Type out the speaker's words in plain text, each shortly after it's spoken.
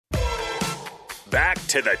back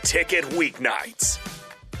to the Ticket weeknights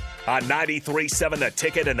on 93.7 The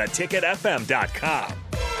Ticket and theticketfm.com.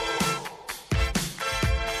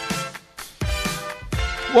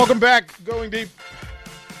 Welcome back. Going deep.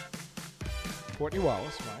 Courtney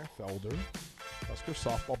Wallace, Meyer Felder, Husker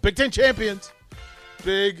softball. Big Ten champions.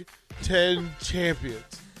 Big Ten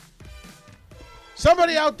champions.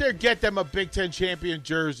 Somebody out there get them a Big Ten champion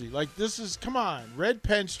jersey. Like, this is, come on, red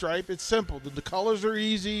pinstripe. It's simple. The colors are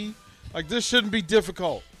easy. Like, this shouldn't be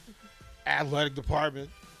difficult. Athletic department.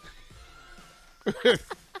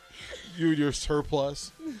 You and your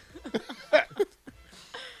surplus.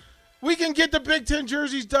 We can get the Big Ten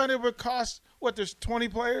jerseys done. It would cost, what, there's 20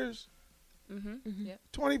 players? Mm-hmm. Yep.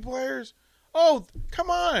 20 players? Oh, come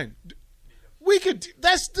on. We could,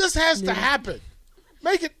 this has to happen.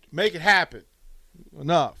 Make it happen.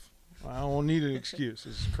 Enough. I don't need an excuse.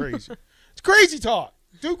 It's crazy. It's crazy talk.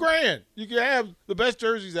 $2,000. You can have the best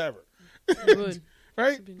jerseys ever.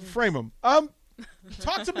 Right? Frame them.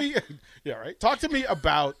 Talk to me. Yeah, right. Talk to me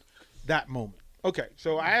about that moment. Okay,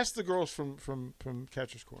 so I asked the girls from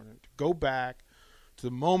Catcher's Corner to go back to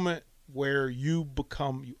the moment where you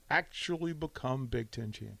actually become Big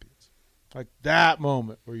Ten champions. Like that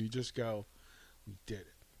moment where you just go, we did it.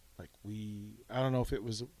 Like I don't know if it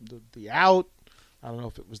was the out, I don't know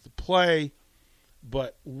if it was the play,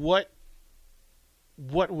 but what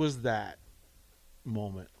was that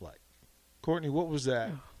moment like? Courtney, what was that?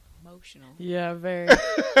 Emotional. Yeah, very,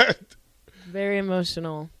 very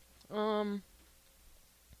emotional.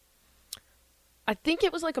 I think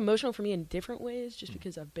it was like emotional for me in different ways, just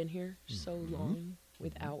because I've been here so long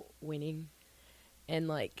without winning, and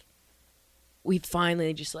like we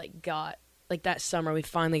finally just like got like that summer we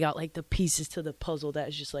finally got like the pieces to the puzzle that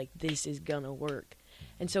is just like this is gonna work.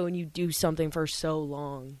 And so when you do something for so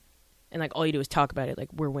long, and like all you do is talk about it, like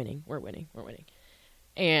we're winning,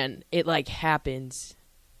 and it like happens.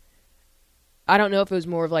 I don't know if it was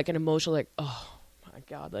more of like an emotional like, oh my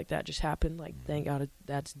God, like that just happened, like thank God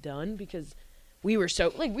that's done, because we were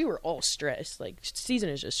so like we were all stressed. Like season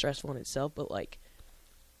is just stressful in itself, but like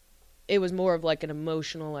it was more of like an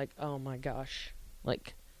emotional like, oh my gosh,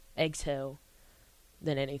 like exhale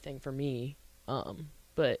than anything for me.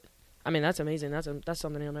 But I mean that's amazing. That's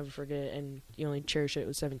something I'll never forget, and you only cherish it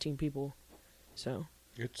with 17 people. So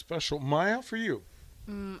it's special. Maya, for you.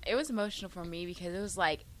 It was emotional for me because it was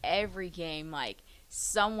like every game, like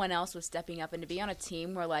someone else was stepping up, and to be on a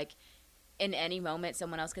team where like in any moment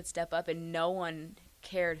someone else could step up and no one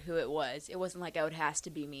cared who it was. It wasn't like, oh, it has to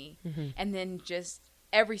be me. Mm-hmm. And then just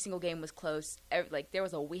every single game was close. Like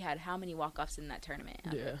we had how many walk-offs in that tournament?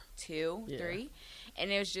 Yeah. 2, 3.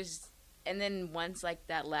 And it was just, and then once like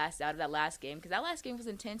out of that last game, because that last game was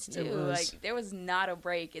intense too. Like there was not a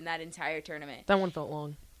break in that entire tournament. That one felt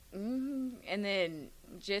long. Mm-hmm. And then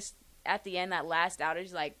just at the end, that last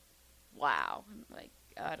outage, like, wow. Like,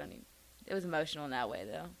 I don't even, it was emotional in that way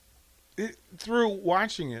though. Through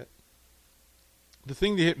watching it, the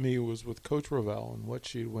thing that hit me was with Coach Ravel and what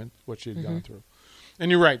she had gone through.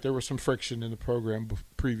 And you're right, there was some friction in the program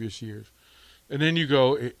previous years. And then you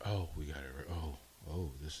go, we got it.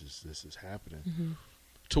 Oh, this is happening. Mm-hmm.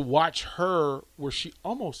 To watch her where she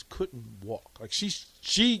almost couldn't walk, like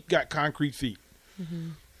she got concrete feet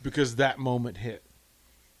because that moment hit.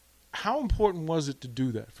 How important was it to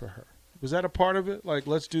do that for her? Was that a part of it? Like,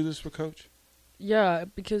 let's do this for Coach. Yeah,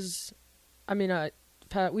 because I mean,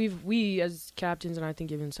 Pat, we as captains, and I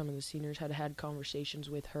think even some of the seniors had conversations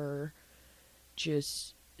with her,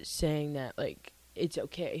 just saying that like it's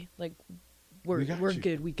okay, like we're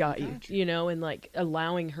good, we got you, you know, and like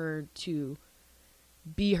allowing her to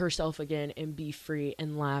be herself again and be free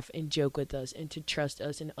and laugh and joke with us and to trust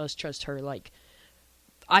us and us trust her. Like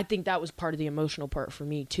I think that was part of the emotional part for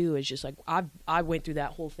me too. Is just like I went through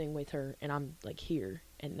that whole thing with her, and I'm like here,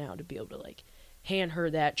 and now to be able to like hand her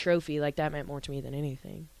that trophy, like that meant more to me than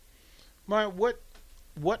anything. Maya, what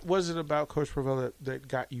was it about Coach Ravel that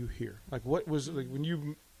got you here? Like, what was it, like when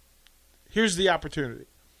you? Here's the opportunity.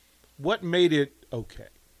 What made it okay?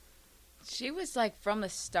 She was like from the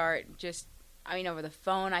start. Just, I mean, over the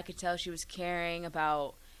phone, I could tell she was caring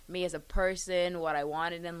about me as a person, what I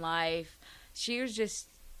wanted in life. She was just,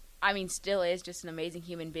 I mean, still is just an amazing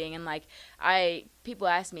human being. And like, people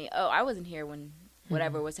ask me, oh, I wasn't here when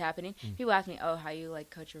whatever was happening. People ask me, oh, how you like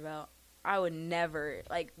Coach Ravel? I would never,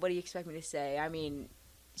 like, what do you expect me to say? I mean,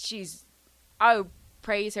 I would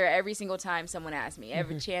praise her every single time someone asks me,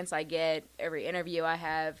 every chance I get, every interview I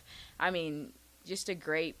have. I mean, just a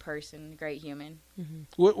great person, great human.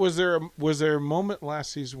 What was there a moment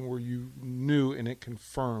last season where you knew and it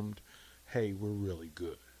confirmed, hey, we're really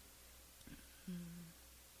good?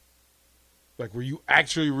 Like, where you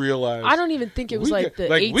actually realized? I don't even think it was like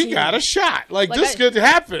the 18. we got a shot. Like this I- could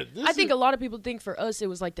happen. I think a lot of people think for us it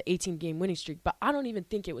was like the 18-game winning streak, but I don't even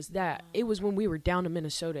think it was that. It was when we were down to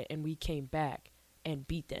Minnesota and we came back and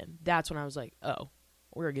beat them. That's when I was like, oh,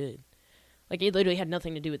 we're good. Like, it literally had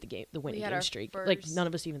nothing to do with the winning game streak. Like, none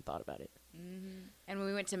of us even thought about it. Mm-hmm. And when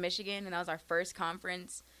we went to Michigan, and that was our first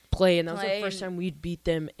conference And that was the first time we'd beat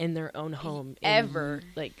them in their own home. Ever.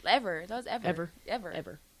 Like, ever. That was ever.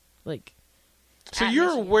 Ever. Like, so. At You're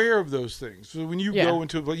Michigan. aware of those things. So when you go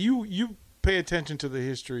into like you pay attention to the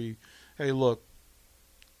history. Hey, look,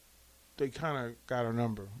 they kind of got a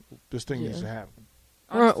number. This thing needs to happen.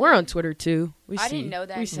 we're on Twitter, too. I didn't know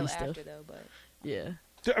that we until see after, stuff. though. But Yeah.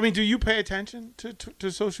 I mean, do you pay attention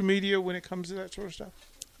to social media when it comes to that sort of stuff?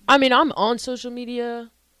 I mean, I'm on social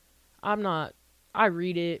media. I'm not. I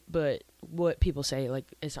read it, but what people say,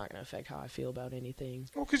 like, it's not going to affect how I feel about anything.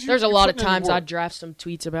 Well, there's a lot of times I draft some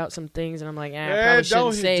tweets about some things, and I'm like, I probably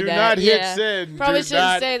shouldn't say do that. Not hit send. Probably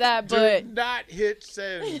shouldn't say that, but do not hit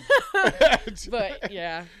send. but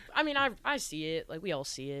yeah, I mean, I see it. Like, we all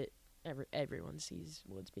see it. Everyone sees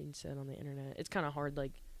what's being said on the internet. It's kind of hard,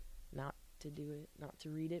 like, not to do it, not to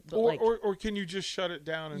read it, but or can you just shut it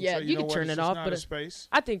down and say, you can know turn what, it it's off. not But a space.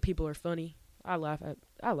 I think people are funny. I laugh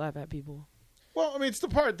at people. Well, I mean, it's the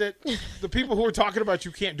part that the people who are talking about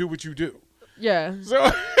you can't do what you do. Yeah, So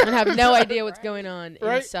and have no idea what's going on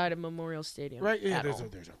Right. inside of Memorial Stadium. right, yeah, at there's all.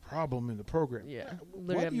 there's a problem in the program. Yeah, What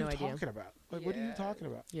literally are have you no idea. talking about? Like, what are you talking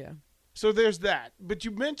about? Yeah, So there's that. But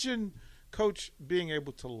you mentioned Coach being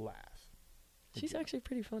able to laugh. she's actually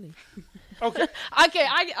pretty funny. Okay. Okay,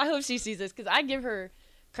 I hope she sees this because I give her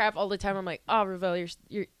crap all the time. I'm like, oh, Ravel,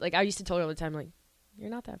 you're like, I used to tell her all the time, like, you're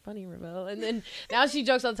not that funny, Ravel. And then now she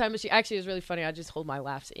jokes all the time, but she actually is really funny. I just hold my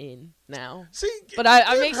laughs in now. See, But I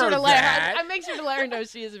give make sure her to let that. her. I make sure to let her know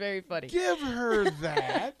she is very funny. Give her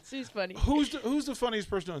that. She's funny. Who's the funniest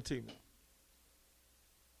person on the team?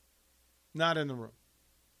 Not in the room.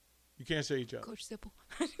 You can't say each other. Coach Sipple.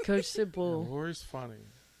 Coach Simple. Lori's funny.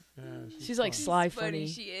 Yeah, She's like funny. sly She's funny, funny.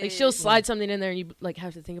 she Like, she'll is. slide something in there and you like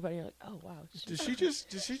have to think about it. And you're like, oh wow. Did she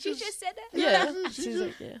just? She just said that? Yeah. she She's just-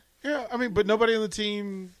 like, yeah. Yeah, I mean, but nobody on the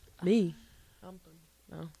team. Me. I'm funny.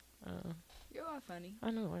 No. I don't know. You're all funny.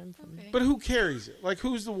 I know I'm funny. Okay. But who carries it? Like,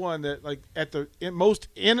 who's the one that, like, at the most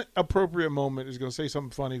inappropriate moment is going to say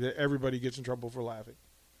something funny that everybody gets in trouble for laughing?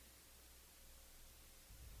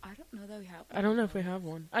 I don't know that we have. I don't know if we have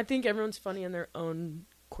one. I think everyone's funny in their own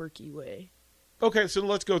quirky way. Okay, so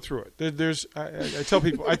let's go through it. There's, I tell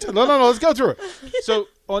people, no, let's go through it. So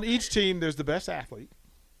on each team, there's the best athlete.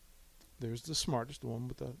 There's the smartest, the one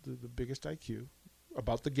with the biggest IQ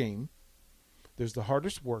about the game. There's the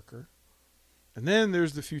hardest worker. And then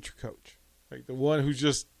there's the future coach, like the one who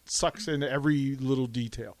just sucks into every little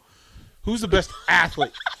detail. Who's the best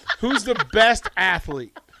athlete? Who's the best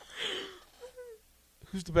athlete?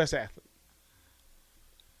 Who's the best athlete?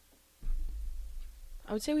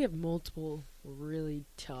 I would say we have multiple really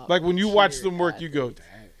top. Like when you watch tier them work, you go, athletes.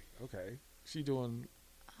 dang, okay,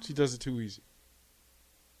 she does it too easy.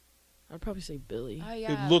 I'd probably say Billy. Oh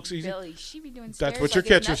yeah. looks easy. Billy, she be doing. That's stairs what your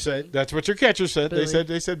like it's catcher said. nothing. That's what your catcher said. Billy.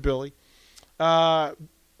 They said Billy.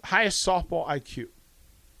 Highest softball IQ.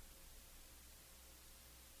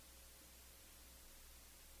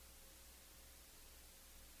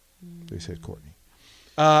 They said Courtney.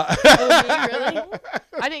 Oh, me, really?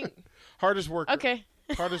 I didn't. Hardest worker. Okay.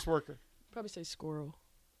 Hardest worker. Probably say Squirrel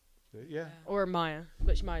Yeah. or Maya,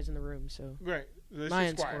 but Maya's in the room, so Right. They Maya said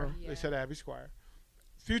and Squire. Squirrel. They Yeah. said Abby Squire.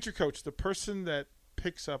 Future coach, the person that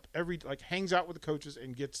picks up hangs out with the coaches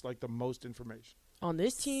and gets like the most information. on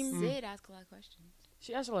this team, Sid asked a lot of questions.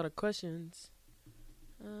 she asked a lot of questions.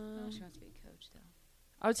 Oh, she wants to be a coach though.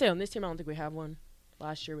 I would say on this team, I don't think we have one.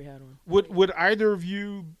 Last year we had one. Would either of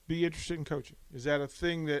you be interested in coaching? Is that a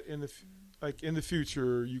thing that in the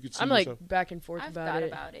future you could see I'm yourself? like back and forth I've about thought it.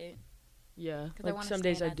 about it Yeah, because I like want to some stay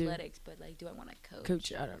days in I do. athletics, but like, do I want to coach?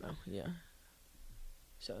 Coach, I don't know. Yeah.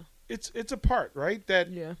 So It's a part, right? That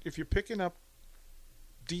yeah, if you're picking up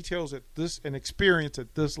details at this and experience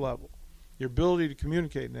at this level, your ability to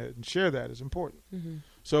communicate and share that is important. mm-hmm.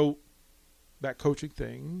 So that coaching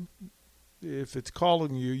thing, if it's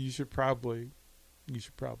calling you, you should probably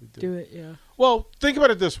do it. Yeah. Well, think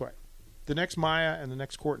about it this way: the next Maya and the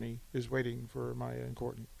next Courtney is waiting for Maya and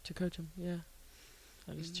Courtney. To coach them. Yeah,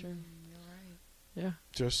 that is true. You're right. Yeah.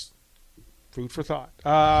 Just food for thought.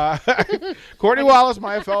 Courtney Wallace,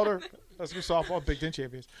 Maya Felder, let's go softball, Big Ten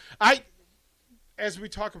champions. As we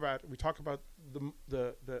talk about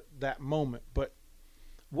that moment, but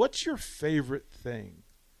what's your favorite thing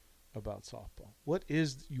about softball? What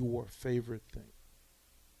is your favorite thing?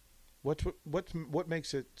 What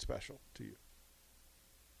makes it special to you?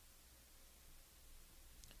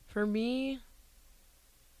 For me,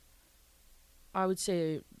 I would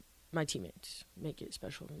say my teammates make it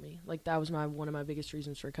special for me. Like, that was one of my biggest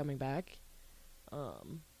reasons for coming back.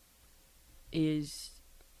 Is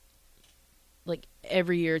like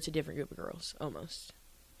every year it's a different group of girls, almost.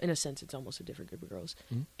 In a sense, it's almost a different group of girls.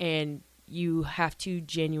 Mm-hmm. And you have to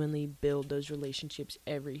genuinely build those relationships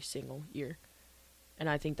every single year. And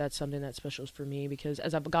I think that's something that's special for me, because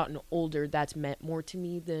as I've gotten older, that's meant more to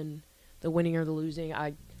me than the winning or the losing.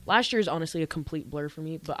 Last year is honestly a complete blur for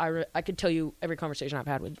me, but I could tell you every conversation I've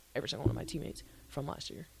had with every single one of my teammates from last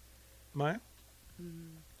year. Maya?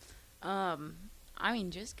 I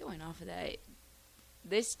mean, just going off of that,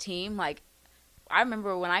 this team, like, I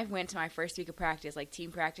remember when I went to my first week of practice, like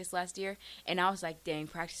team practice last year, and I was like, dang,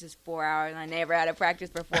 practice is 4 hours, and I never had a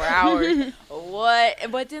practice for 4 hours. What?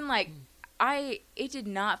 But then, like, it did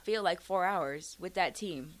not feel like 4 hours with that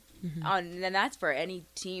team. Mm-hmm. And that's for any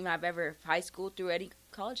team I've ever, high school through any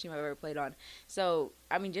college team I've ever played on. So,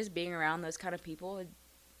 I mean, just being around those kind of people,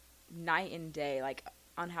 night and day, like,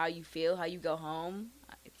 on how you feel, how you go home.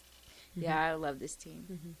 Yeah, I love this team.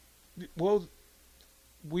 Mm-hmm. Well,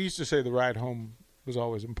 we used to say the ride home was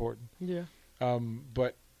always important. Yeah.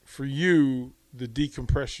 But for you, the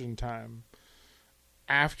decompression time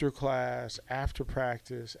after class, after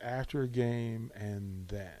practice, after a game, and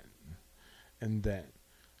then,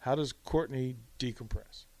 how does Courtney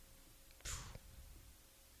decompress?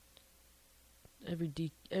 Every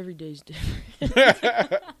day's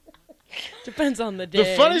different. Depends on the day.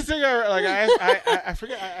 The funniest thing I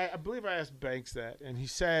forget. I believe I asked Banks that, and he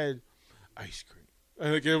said ice cream. I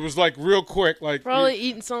think it was like real quick, like probably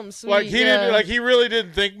eating something sweet. Like he really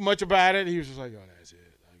didn't think much about it. He was just like, oh, that's it.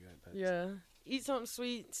 Yeah, eat something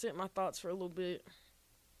sweet, sit in my thoughts for a little bit.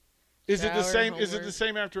 Is it the same? Is it the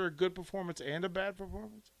same after a good performance and a bad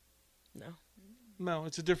performance? No,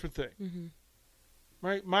 it's a different thing. Mm-hmm.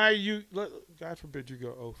 Right? God forbid you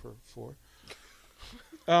go 0 for 4.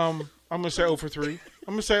 I'm gonna say 0 for 3.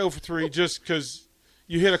 I'm gonna say 0 for 3 just because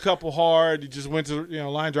you hit a couple hard. You just went to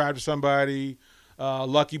line drive to somebody.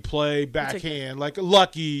 Lucky play, backhand, like a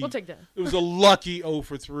lucky. We'll take that. It was a lucky 0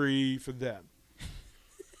 for 3 for them.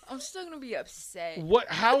 I'm still gonna be upset. What?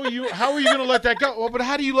 How are you gonna let that go? Well, but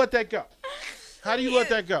how do you let that go? How do you let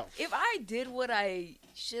that go? If I did what I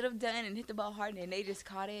should have done and hit the ball hard and they just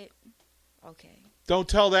caught it, okay. Don't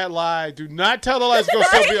tell that lie. Do not tell the lie. It's gonna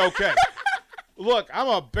still be okay. Look, I'm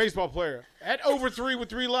a baseball player. At over 3 with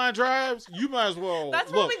 3 line drives, you might as well.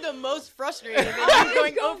 That's probably the most frustrating.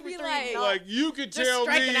 Going over 3. Like, you could tell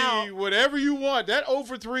me whatever you want. That 0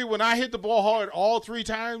 for 3, when I hit the ball hard all 3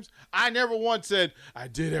 times, I never once said, I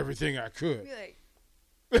did everything I could. Be like,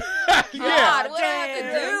 yeah. God, what do I have to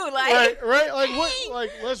do? Like, right? Like, what?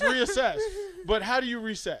 Like, let's reassess. But how do you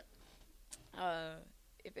reset?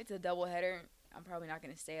 If it's a doubleheader, I'm probably not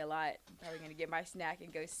going to say a lot. I'm probably going to get my snack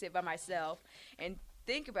and go sit by myself and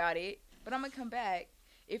think about it. But I'm going to come back.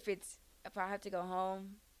 If I have to go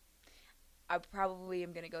home, I probably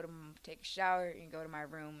am going to go to take a shower and go to my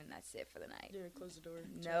room, and that's it for the night. You're going to close the door?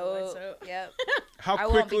 No. Yep. How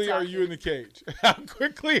quickly are you in the cage? How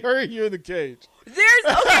quickly are you in the cage? Okay.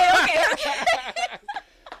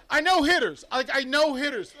 I know hitters. I know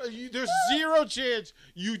hitters. There's zero chance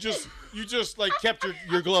you just like kept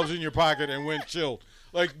your gloves in your pocket and went chilled.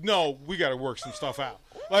 Like, no, we got to work some stuff out.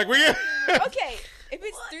 Like Okay, if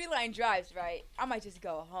it's 3-line drives, right, I might just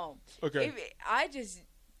go home. Okay. If I just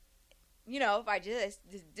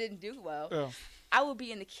didn't do well, I will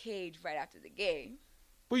be in the cage right after the game.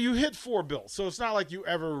 Well, you hit 4 bills, so it's not like you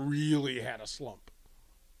ever really had a slump.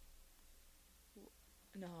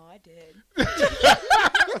 No, I did.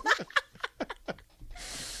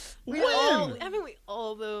 When? We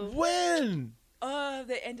all though. When?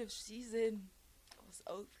 The end of season was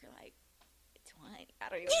over like 20. I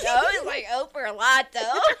don't even know. It was like over a lot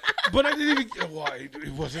though. But I didn't even. Well,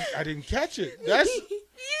 it wasn't. I didn't catch it. That's. Yep.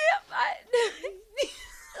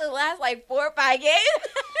 The last like 4 or 5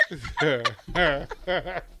 games.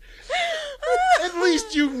 At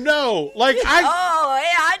least you know. Like I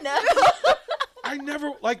know. I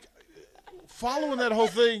never following that whole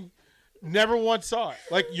thing. Never once saw it.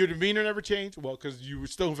 Like, your demeanor never changed. Well, because you were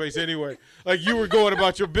stone face anyway. Like, you were going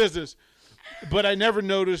about your business. But I never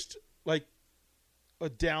noticed like a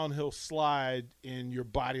downhill slide in your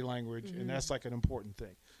body language, and that's like an important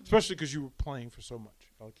thing, especially because you were playing for so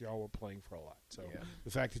much. Like, y'all were playing for a lot. So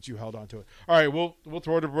the fact that you held on to it. All right, we'll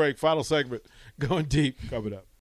throw it a break. Final segment, going deep, coming up.